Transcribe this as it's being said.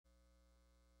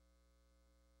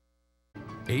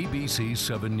ABC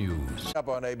 7 News. Up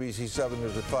on ABC 7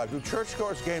 News at 5. Do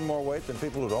churchgoers gain more weight than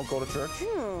people who don't go to church?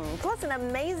 Plus an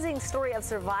amazing story of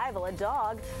survival. A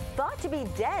dog thought to be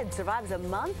dead survives a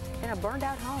month in a burned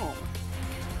out home.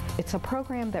 It's a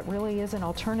program that really is an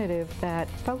alternative that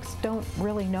folks don't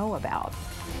really know about.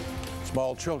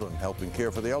 Small children helping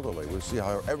care for the elderly. We'll see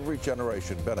how every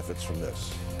generation benefits from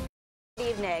this.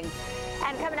 Good evening.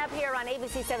 And coming up here on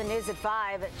ABC 7 News at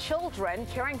 5, children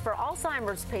caring for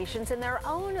Alzheimer's patients in their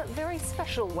own very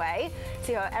special way.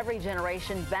 See how every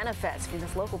generation benefits from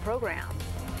this local program.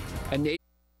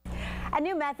 A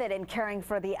new method in caring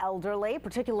for the elderly,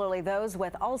 particularly those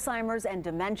with Alzheimer's and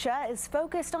dementia, is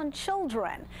focused on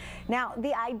children. Now,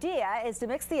 the idea is to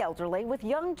mix the elderly with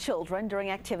young children during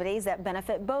activities that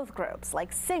benefit both groups,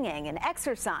 like singing and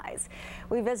exercise.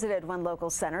 We visited one local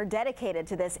center dedicated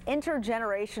to this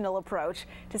intergenerational approach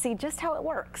to see just how it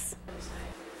works.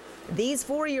 These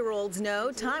 4-year-olds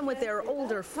know time with their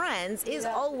older friends is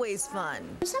always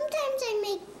fun. Sometimes I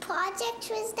make projects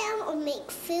with them or make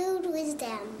food with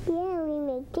them. Yeah, we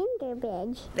make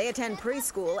gingerbread. They attend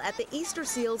preschool at the Easter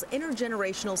Seals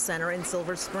Intergenerational Center in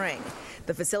Silver Spring.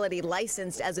 The facility,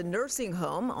 licensed as a nursing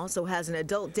home, also has an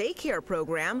adult daycare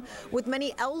program with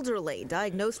many elderly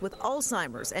diagnosed with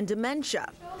Alzheimer's and dementia.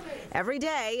 Every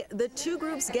day, the two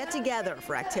groups get together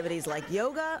for activities like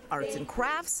yoga, arts and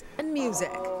crafts, and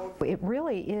music. It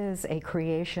really is a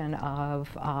creation of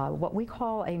what we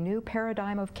call a new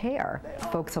paradigm of care.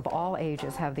 Folks of all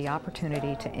ages have the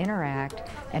opportunity to interact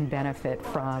and benefit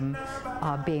from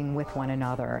being with one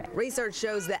another. Research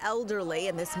shows the elderly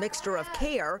in this mixture of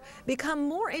care become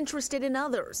more interested in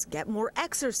others, get more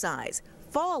exercise,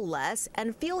 fall less,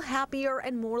 and feel happier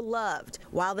and more loved,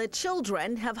 while the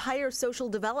children have higher social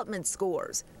development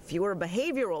scores, fewer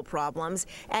behavioral problems,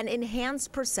 and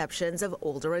enhanced perceptions of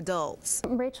older adults.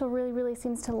 Rachel really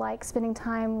seems to like spending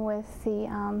time with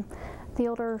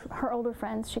her older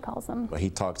friends, she calls them. He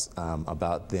talks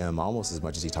about them almost as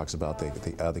much as he talks about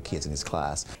the other kids in his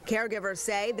class. Caregivers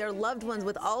say their loved ones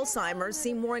with Alzheimer's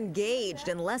seem more engaged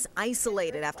and less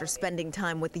isolated after spending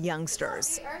time with the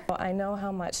youngsters. I know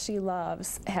how much she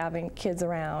loves having kids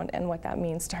around and what that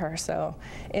means to her, so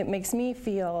it makes me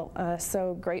feel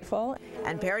so grateful.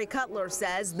 And Perry Cutler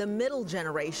says the middle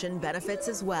generation benefits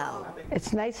as well.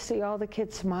 It's nice to see all the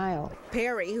kids smile.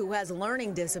 Perry, who has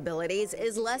learning disabilities,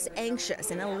 is less anxious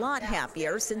and a lot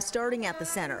happier since starting at the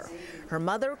center. Her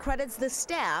mother credits the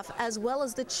staff as well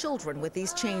as the children with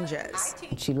these changes.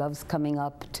 She loves coming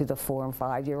up to the 4- and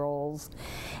 5-year-olds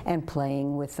and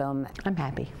playing with them. I'm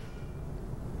happy.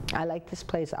 I like this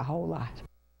place a whole lot.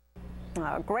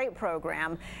 A great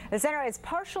program. The center is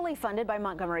partially funded by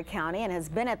Montgomery County and has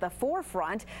been at the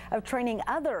forefront of training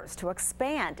others to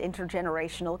expand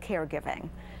intergenerational caregiving.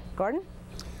 Gordon?